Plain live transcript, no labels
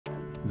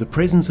The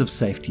presence of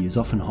safety is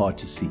often hard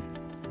to see.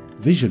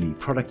 Visually,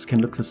 products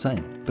can look the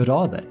same, but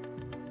are they?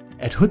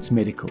 At Hutz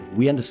Medical,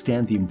 we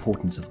understand the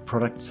importance of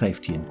product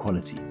safety and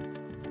quality.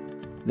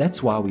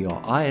 That's why we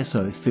are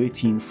ISO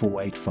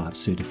 13485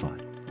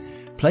 certified,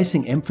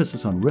 placing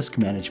emphasis on risk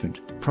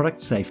management,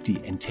 product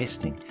safety and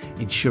testing,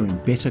 ensuring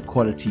better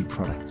quality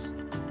products.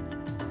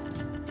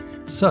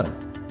 So,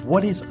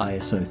 what is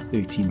ISO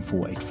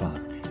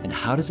 13485 and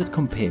how does it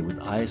compare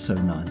with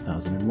ISO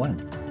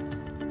 9001?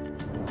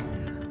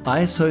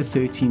 ISO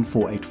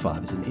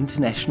 13485 is an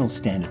international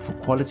standard for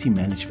quality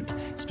management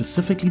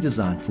specifically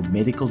designed for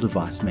medical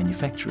device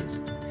manufacturers.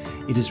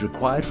 It is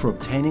required for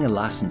obtaining a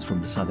license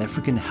from the South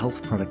African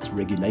Health Products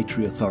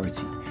Regulatory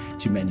Authority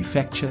to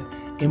manufacture,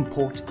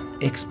 import,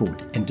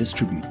 export and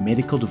distribute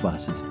medical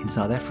devices in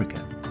South Africa.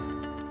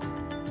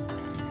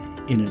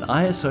 In an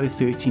ISO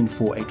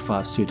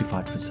 13485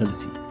 certified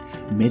facility,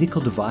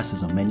 medical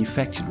devices are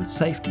manufactured with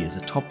safety as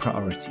a top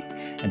priority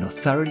and are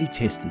thoroughly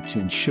tested to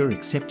ensure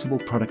acceptable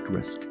product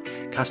risk,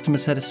 customer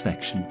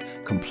satisfaction,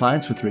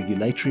 compliance with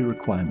regulatory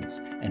requirements,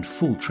 and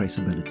full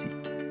traceability.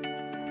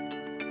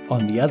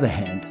 On the other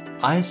hand,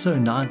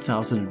 ISO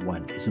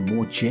 9001 is a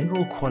more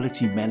general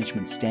quality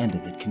management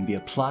standard that can be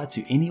applied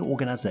to any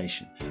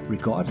organization,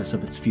 regardless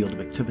of its field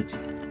of activity.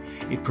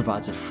 It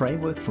provides a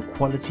framework for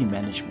quality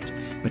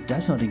management, but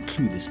does not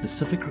include the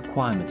specific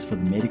requirements for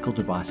the medical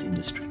device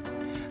industry.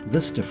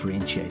 This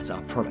differentiates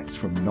our products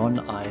from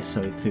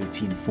non-ISO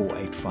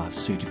 13485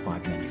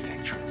 certified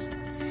manufacturers.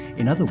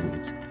 In other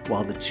words,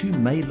 while the two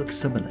may look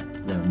similar,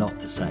 they are not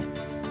the same.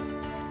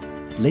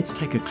 Let's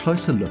take a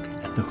closer look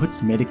at the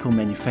Hutz medical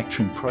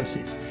manufacturing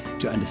process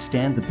to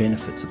understand the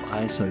benefits of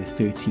ISO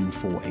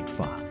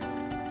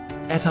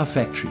 13485. At our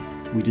factory,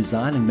 we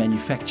design and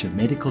manufacture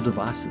medical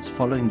devices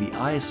following the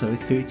ISO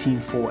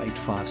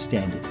 13485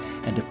 standard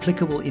and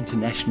applicable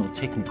international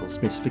technical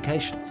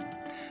specifications.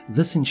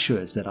 This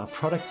ensures that our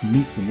products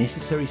meet the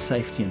necessary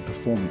safety and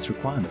performance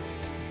requirements.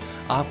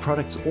 Our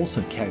products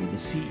also carry the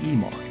CE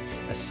mark,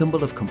 a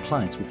symbol of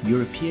compliance with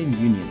European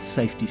Union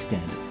safety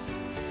standards.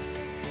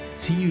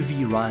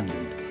 TÜV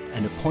Rheinland,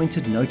 an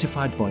appointed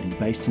notified body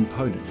based in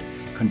Poland,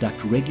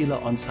 conduct regular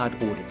on-site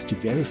audits to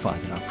verify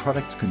that our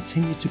products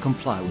continue to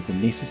comply with the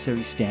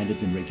necessary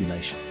standards and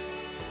regulations.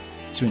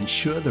 To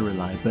ensure the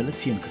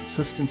reliability and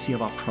consistency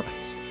of our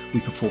products,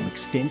 we perform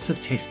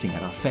extensive testing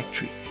at our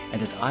factory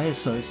and at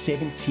ISO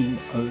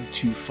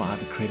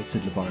 17025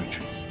 accredited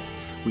laboratories.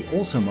 We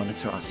also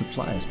monitor our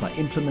suppliers by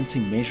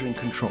implementing measuring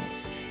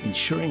controls,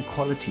 ensuring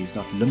quality is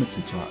not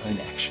limited to our own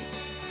actions.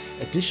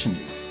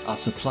 Additionally, our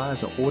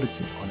suppliers are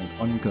audited on an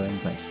ongoing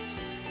basis.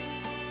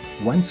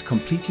 Once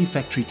completely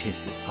factory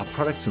tested, our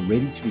products are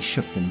ready to be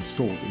shipped and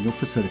installed in your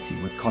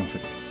facility with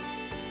confidence.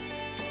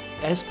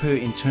 As per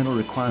internal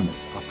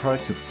requirements, our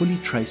products are fully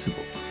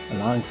traceable,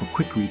 allowing for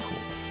quick recall,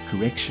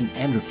 correction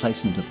and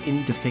replacement of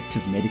any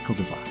defective medical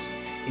device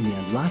in the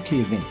unlikely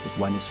event that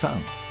one is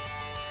found.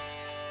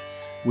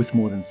 With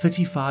more than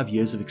 35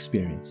 years of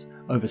experience,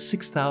 over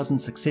 6,000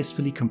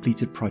 successfully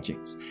completed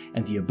projects,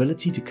 and the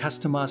ability to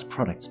customize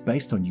products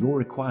based on your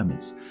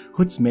requirements,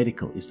 Hutz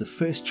Medical is the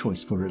first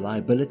choice for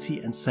reliability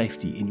and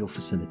safety in your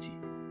facility.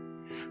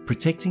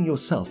 Protecting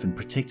yourself and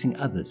protecting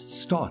others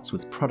starts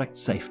with product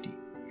safety.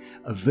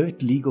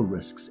 Avert legal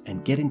risks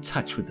and get in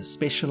touch with a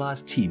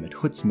specialized team at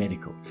Hutz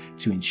Medical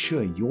to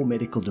ensure your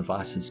medical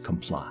devices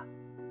comply.